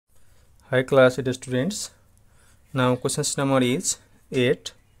Hi class students. Now questions number is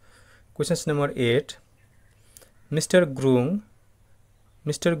 8. Questions number 8. Mr. Gurung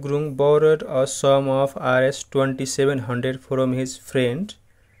borrowed a sum of Rs 2700 from his friend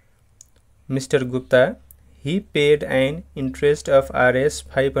Mr. Gupta. He paid an interest of Rs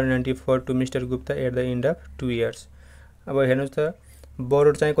 594 to Mr. Gupta at the end of 2 years. अब हेर्नुस् त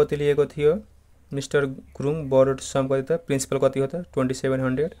borrowed चाहिँ कति लिएको थियो Mr. Gurung borrowed sum कति त principal कति हो त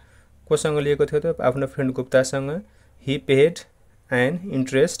 2700 कोसँग लिएको थियो त आफ्नो friend गुप्तासँग he paid an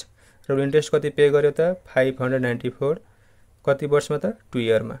interest र इन्ट्रेस्ट कति पे गर्यो त 594 कति वर्षमा त 2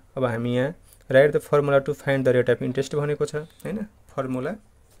 इयर मा अब हामी यहाँ right the formula to find the rate of interest भनेको छ हैन फर्मुला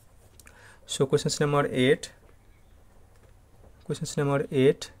सो क्वेशन्स नम्बर 8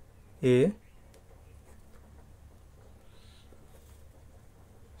 ए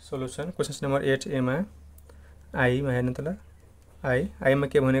सोलुसन क्वेशन्स नम्बर 8 ए मा आई मा हेर्नु त ल आई मा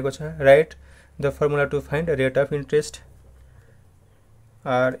के भनेको छ right the formula to find rate of interest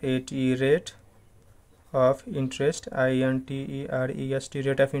RAT rate of interest INTEREST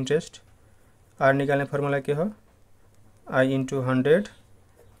rate of interest R निकाल्ने फर्मुला के हो I into 100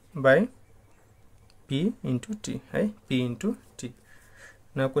 by P into T है P into T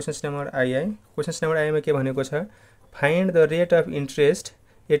now questions number I में के भनेको छ find the rate of interest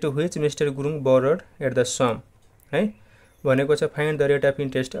at which Mr. Gurung borrowed at the sum है भनेको छ find the rate of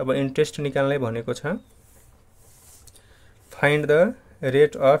interest अब interest निकाल्नै भनेको छ find the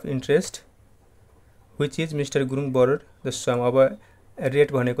rate of interest which is Mr. Gurung borrowed the sum अब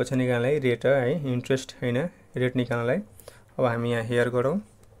rate भनेको छ निकाल्नलाई rate है इन्ट्रेस्ट हैन रेट निकाल्नलाई अब हामी यहाँ हेयर गरौँ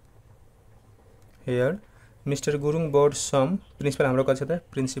hair Mr. Gurung borrowed sum principal हाम्रो कति छ त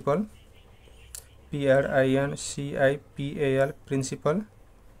principal PRINCIPAL principal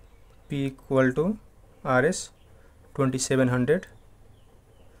P equal to RS 2700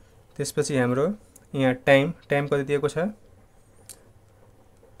 त्यसपछि हाम्रो यहाँ टाइम कति दिएको छ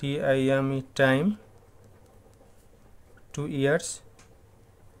time 2 years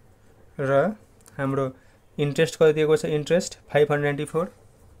र हाम्रो इन्ट्रेस्ट कति दिएको छ interest 594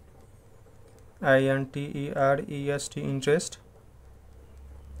 INTEREST interest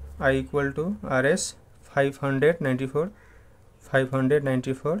I equal to RS 594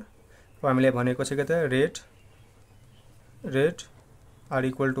 अब हामीले भनेको छ के त rate R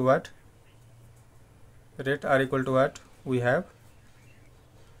equal to what we have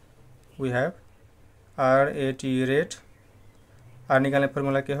RAT rate R निकाल्ने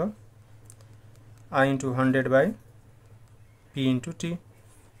फर्मुला के हो I into 100 by P into T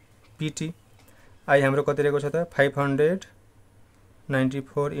PT I हाम्रो कति रहेको छ त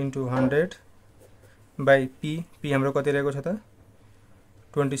 594 into 100 by P हाम्रो कति रहेको छ त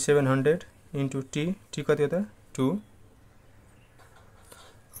 2700 into T कति हो त 2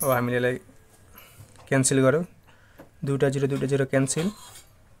 अब हामीले यसलाई क्यान्सल गरौँ दुईटा 0 क्यान्सल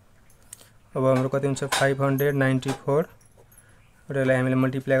अब हाम्रो कति हुन्छ 594 र यसलाई हामीले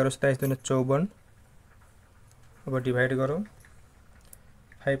मल्टिप्लाई गरौँ 27 दुना 54 अब डिभाइड गरौँ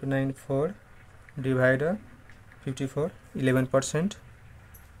 594 divide 54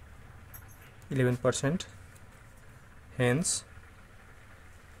 11% hence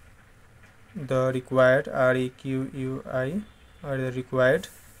the required REQUI or the required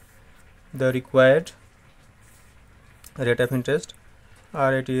rate of interest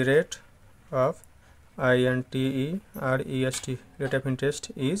RAT rate of INTEREST rate of interest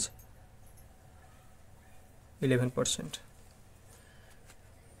is 11%.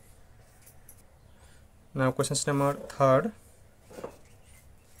 Now questions number 3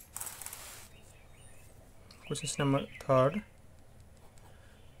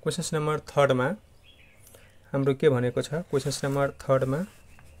 मा हाम्रो के भनेको छ क्वेशन्स नम्बर 3 मा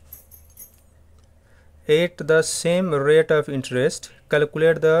at the same rate of interest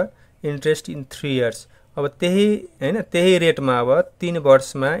calculate the interest in 3 years अब त्यही हैन त्यही रेटमा अब 3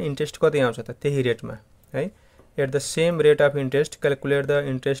 वर्षमा इन्ट्रेस्ट कति आउँछ त त्यही रेटमा है at the same rate of interest calculate the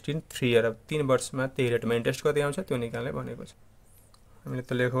interest in 3 years अब 3 वर्षमा त्यही रेटमा इन्ट्रेस्ट कति आउँछ त्यो निकाल्ने भनेको छ हामीले त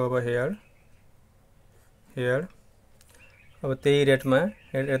लेखौ अब here अब त्यही रेटमा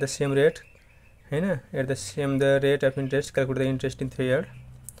at the same rate हैन at the same the rate of interest calculate the interest in 3 years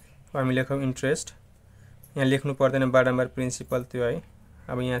अब हामी लेखौ इन्ट्रेस्ट यहाँ लेख्नु पर्दैन बारम्बार प्रिन्सिपल त्यो है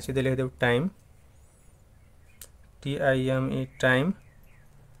अब यहाँ सिधै लेख्देऊ time time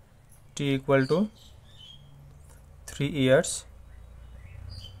T equal to 3 years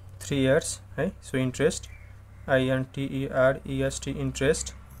है so interest INTEREST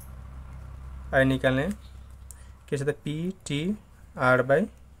interest I निकाल्ने के छ त PTR by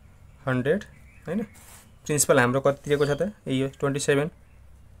 100 हैन प्रिन्सिपल हाम्रो कति दिएको छ त यो 27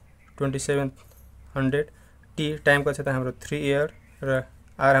 2700 टी टाइम कति छ त हाम्रो 3 इयर र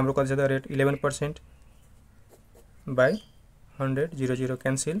आर हाम्रो कति छ त rate 11% by 100 00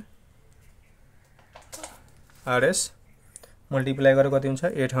 cancel RS multiply गरेर कति हुन्छ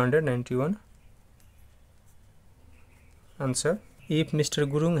 891 answer If Mr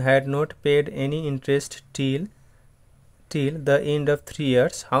Gurung had not paid any interest till the end of 3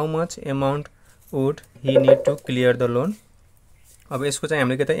 years, how much amount would he need to clear the loan? अब यसको चाहिँ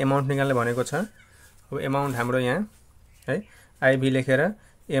हामीले के त अमाउन्ट निकाल्ने भनेको छ। अब अमाउन्ट हाम्रो यहाँ है आईबी लेखेर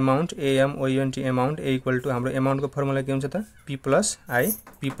amount AMOUNT amount equal to हाम्रो अमाउन्टको फर्मुला के हुन्छ त P प्लस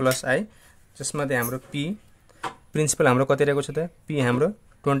I जसमा चाहिँ हाम्रो P प्रिन्सिपल हाम्रो कति रहेको छ त P हाम्रो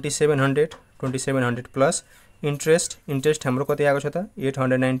 2700 प्लस इन्ट्रेस्ट हाम्रो कति आएको छ त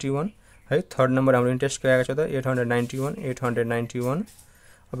 891 है थर्ड नम्बर हाम्रो इन्ट्रेस्ट आएको छ त 891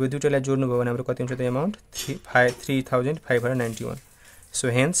 अब यो दुईटालाई जोड्नु भयो भने हाम्रो कति हुन्छ त amount 3591 so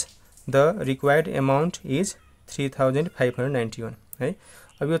hence the required amount is 3591 है।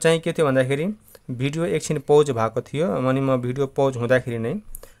 अब यो चाहिँ के थियो भन्दाखेरि भिडियो एकछिन पौज भएको थियो अनि म भिडियो पौज हुँदाखेरि नै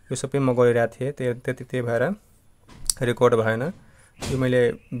यो सबै म गरिरहेको थिएँ त्यही भएर रेकर्ड भएन। यो मैले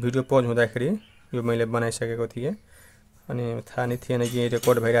भिडियो पौज हुँदाखेरि यो मैले बनाइसकेको थिएँ अनि थाहा नै थिएन कि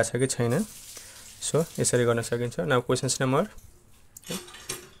रेकर्ड भइरहेछ कि छैन। सो यसरी गर्न सकिन्छ। नाउ क्वेशन्स नम्बर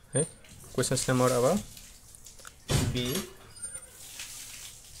है क्वेशन्स नम्बर अब बी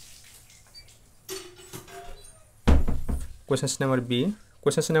क्वेशन्स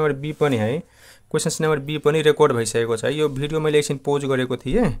नम्बर बी पनि है क्वेशन्स नम्बर बी पनि रेकर्ड भइसकेको छ। यो भिडियो मैले एकछिन पोज गरेको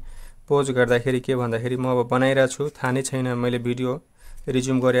थिएँ। पोज गर्दाखेरि के भन्दाखेरि म अब बनाइरहेको छु थाहा नै छैन मैले भिडियो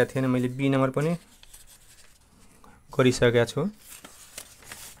रिज्युम गरेको थिएन मैले बी नम्बर पनि गरिसकेको छु।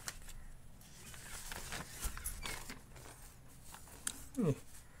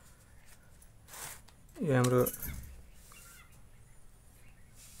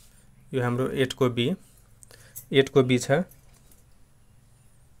 यो हाम्रो 8 को बी छ।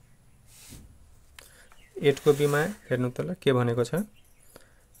 8 को बी मा हेर्नु त ल के भनेको छ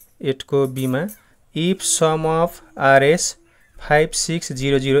 8 को बी मा if some of RS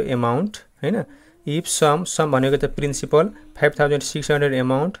 5600 amount हैन इफ सम भनेको त प्रिन्सिपल 5600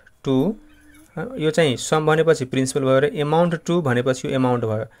 अमाउन्ट टु यो चाहिँ सम भनेपछि प्रिन्सिपल भयो र अमाउन्ट टु भनेपछि यो अमाउन्ट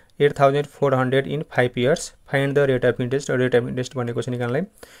भयो 8400 in 5 years find the rate of interest भनेको छ निकाल्नलाई।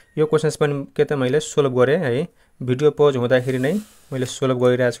 यो क्वेशन्स पनि के त मैले सोल्भ गरेँ है भिडियो पज हुँदाखेरि नै मैले सोल्भ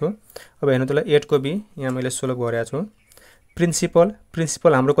गरिरहेको छु। अब हेर्नु त ल 8 को बी यहाँ मैले सोल्भ गरेको छु।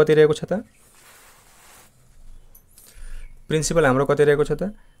 प्रिन्सिपल हाम्रो कति रहेको छ त प्रिन्सिपल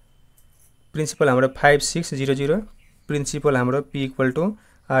हाम्रो 5600 प्रिन्सिपल हाम्रो P इक्वल टु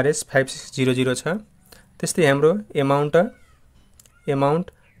RS 5600 छ। त्यस्तै हाम्रो अमाउन्ट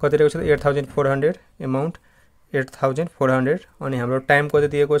कति रहेको छ 8400 अमाउन्ट 8400 अनि हाम्रो टाइम कति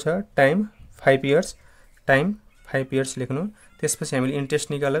दिएको छ टाइम 5 इयर्स लेख्नु। त्यसपछि हामीले इन्ट्रेस्ट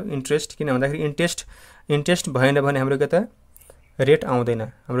निकाल्यौ इन्ट्रेस्ट किन भन्दाखेरि इन्ट्रेस्ट भएन भने हाम्रो के त रेट आउँदैन।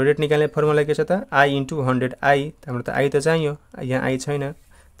 हाम्रो रेट निकाल्ने फर्मुला के छ त I * 100 I हाम्रो त I त चाहियो यहाँ I छैन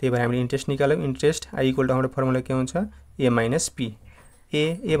त्यही भएर हामीले interest निकाल्यौ interest I equal to हाम्रो फर्मुला के हुन्छ A - P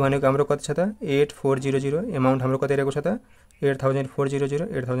ए भनेको हाम्रो कति छ त 8400 अमाउन्ट हाम्रो कति रहेको छ त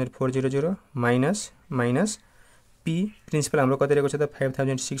 8400 माइनस P प्रिन्सिपल हाम्रो कति रहेको छ त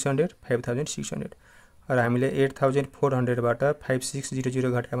 5600 र हामीले 8400 बाट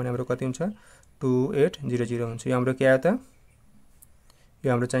 5600 घटायो भने हाम्रो कति हुन्छ 2800 हुन्छ। यो हाम्रो के आयो त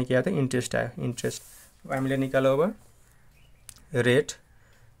यो हाम्रो चाहिँ के आयो त इन्ट्रेस्ट आयो इन्ट्रेस्ट। अब हामीले निकालौ अब रेट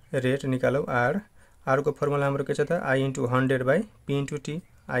निकालौ आर को फर्मुला हाम्रो के छ त I * 100 / P * T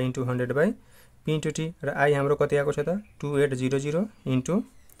I * 100 / P * T र I हाम्रो कति आएको छ त 2800 *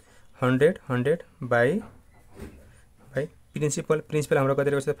 100 by प्रिन्सिपल हाम्रो कति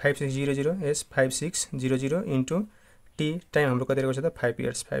रहेको छ 5600 यस 5600 * T टाइम हाम्रो कति रहेको छ त 5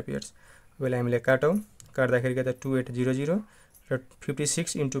 इयर्स। अब यसलाई हामीले काट्दाखेरि के त 2800 र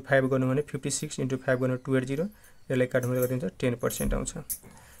 56 * 5 गर्नु भने 56 * 5 गर्नु 280 यसलाई काट्नु भने कति हुन्छ 10% आउँछ।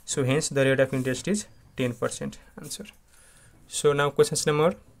 So hence the rate of interest is 10% answer. So now questions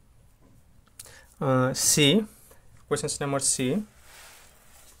number C. Questions number C.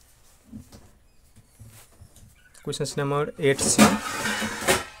 Questions number 8C.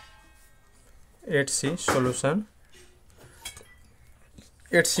 8C solution.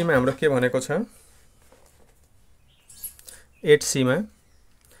 8C मा हाम्रो के भनेको छ 8C मा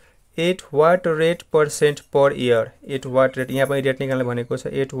at what rate percent per year at what rate यहाँ पनि rate निकाल्ने भनेको छ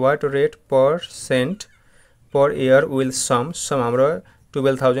at what rate percent per year will sum हाम्रो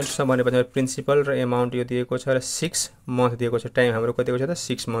 12,000 भनेपछि प्रिन्सिपल र एमाउन्ट यो दिएको छ र 6 मन्थ दिएको छ। टाइम हाम्रो कतिको छ त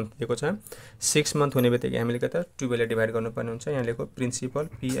 6 मन्थ दिएको छ। 6 मन्थ हुने बित्तिकै हामीले के त 12 ले डिभाइड गर्नुपर्ने हुन्छ। यहाँ लेखो principal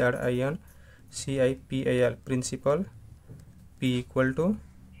PRINCIPAL principal P equal to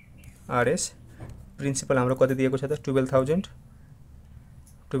RS। Principal हाम्रो कति दिएको छ त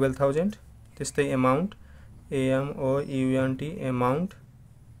 12,000। त्यस्तै amount AMOUNT amount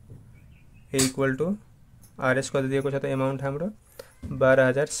A equal to RS कति दिएको छ त एमाउन्ट हाम्रो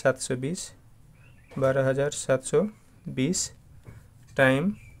 12,720 टाइम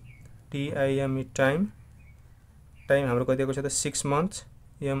TIME टाइम हाम्रो कति दिएको छ त 6 मन्थ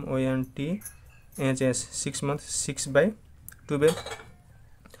MONTHS 6 मन्थ 6/12।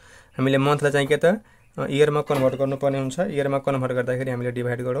 हामीले मन्थलाई चाहिँ के त इयरमा कन्भर्ट गर्नुपर्ने हुन्छ। इयरमा कन्भर्ट गर्दाखेरि हामीले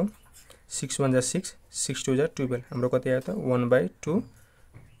डिभाइड गरौँ 6 1 जा 6 6 2 जा 12 हाम्रो कति आयो त 1/2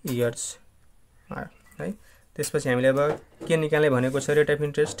 इयर्स है। त्यसपछि हामीले अब के निकाल्ने भनेको छ rate of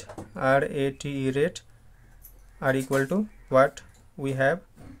interest RATE rate R equal to what we have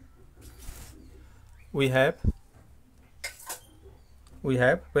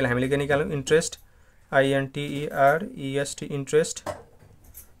पहिला हामीले के निकाल्यौं इन्ट्रेस्ट INTEREST इन्ट्रेस्ट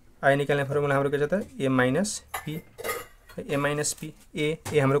I निकाल्ने फर्मुला हाम्रो के छ त A माइनस P A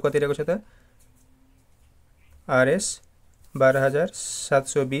हाम्रो कति रहेको छ त RS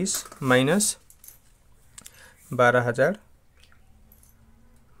 12,720 माइनस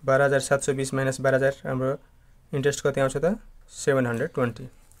 12,720 माइनस 12,000 हाम्रो इन्ट्रेस्ट कति आउँछ त 720।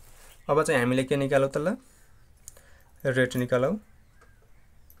 अब चाहिँ हामीले के निकालौं त ल rate निकालौं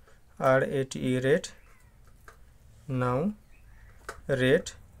RATE rate. Now rate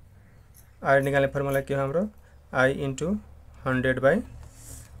R निकाल्ने फर्मुला के हो हाम्रो I into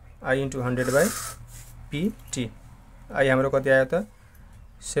 100/PT। I हाम्रो कति आयो त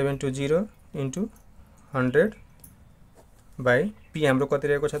 720 into 100/P हाम्रो कति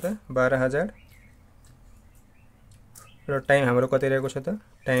रहेको छ त 12,000 र टाइम हाम्रो कति रहेको छ त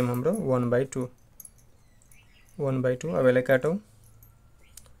टाइम हाम्रो 1/2 अब यसलाई काटौं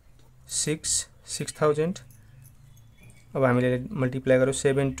 6000। अब हामीले मल्टिप्लाई गरौँ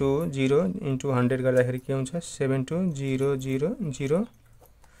 720 into 100 गर्दाखेरि के हुन्छ 72000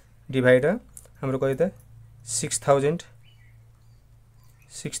 डिभाइड हाम्रो कति त 6000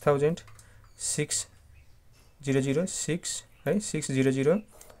 600 है 600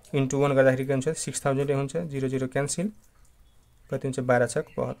 into 1 गर्दाखेरि के हुन्छ 6000 हुन्छ 00 क्यान्सल कति हुन्छ 12 छक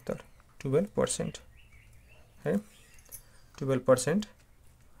 72 12% है 12%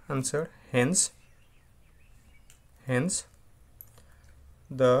 answer. Hence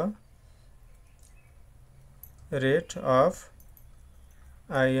the rate of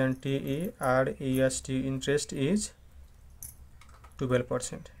INTEREST interest is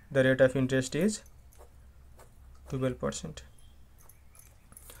 12%. The rate of interest is 12%.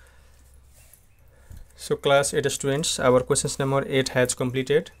 So class 8 students, our questions number 8 has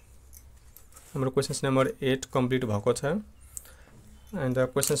completed. Our questions number 8 complete भएको छ and the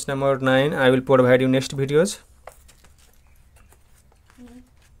questions number 9 I will provide you next videos.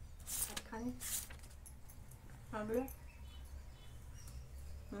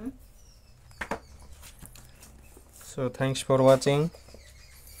 So thanks for watching.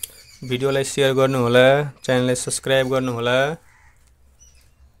 भिडियोलाई share गर्नु होला, च्यानललाई subscribe गर्नु होला।